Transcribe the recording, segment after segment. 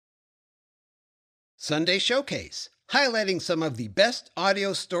Sunday Showcase, highlighting some of the best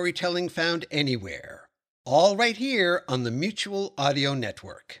audio storytelling found anywhere. All right here on the Mutual Audio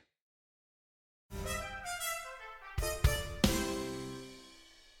Network.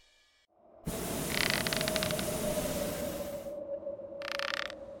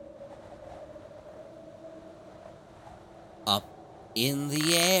 Up in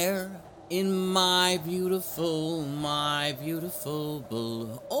the air, in my beautiful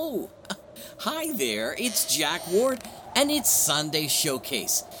balloon. Oh, hi there, it's Jack Ward, and it's Sunday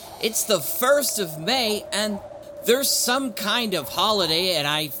Showcase. It's the 1st of May, and there's some kind of holiday, and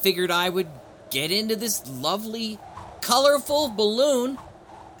I figured I would get into this lovely, colorful balloon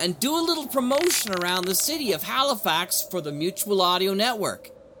and do a little promotion around the city of Halifax for the Mutual Audio Network.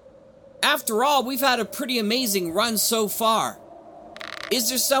 After all, we've had a pretty amazing run so far. Is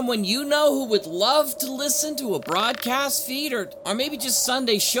there someone you know who would love to listen to a broadcast feed or maybe just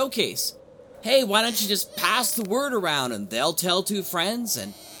Sunday Showcase? Hey, why don't you just pass the word around and they'll tell two friends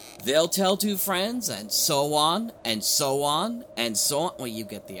and they'll tell two friends and so on and so on and so on. Well, you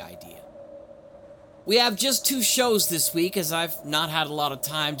get the idea. We have just 2 shows this week as I've not had a lot of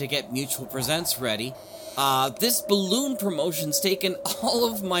time to get Mutual Presents ready. This balloon promotion's taken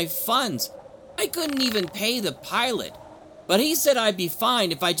all of my funds. I couldn't even pay the pilot. But he said I'd be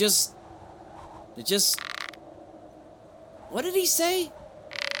fine if I just... What did he say?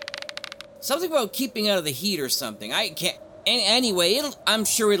 Something about keeping out of the heat or something. I can't... Anyway, I'm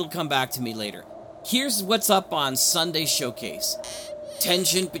sure it'll come back to me later. Here's what's up on Sunday Showcase.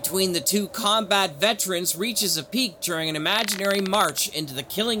 Tension between the 2 combat veterans reaches a peak during an imaginary march into the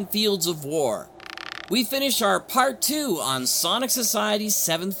killing fields of war. We finish our part 2 on Sonic Society's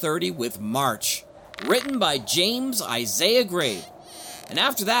 730 with March, written by James Isaiah Grave. And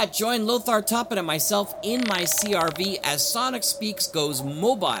after that, join Lothar Tuppen and myself in my CRV as Sonic Speaks goes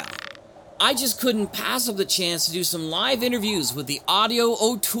mobile. I just couldn't pass up the chance to do some live interviews with the audio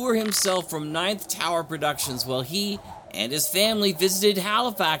auteur himself from Ninth Tower Productions while he and his family visited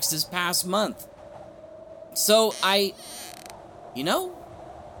Halifax this past month. So the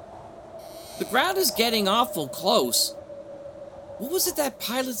ground is getting awful close. What was it that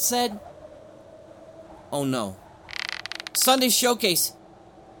pilot said? Oh no. Sunday Showcase.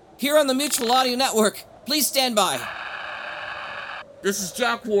 Here on the Mutual Audio Network. Please stand by. This is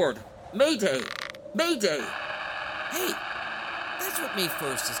Jack Ward. Mayday. Mayday. Hey, that's what May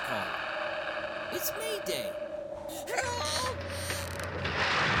 1st is called. It's Mayday.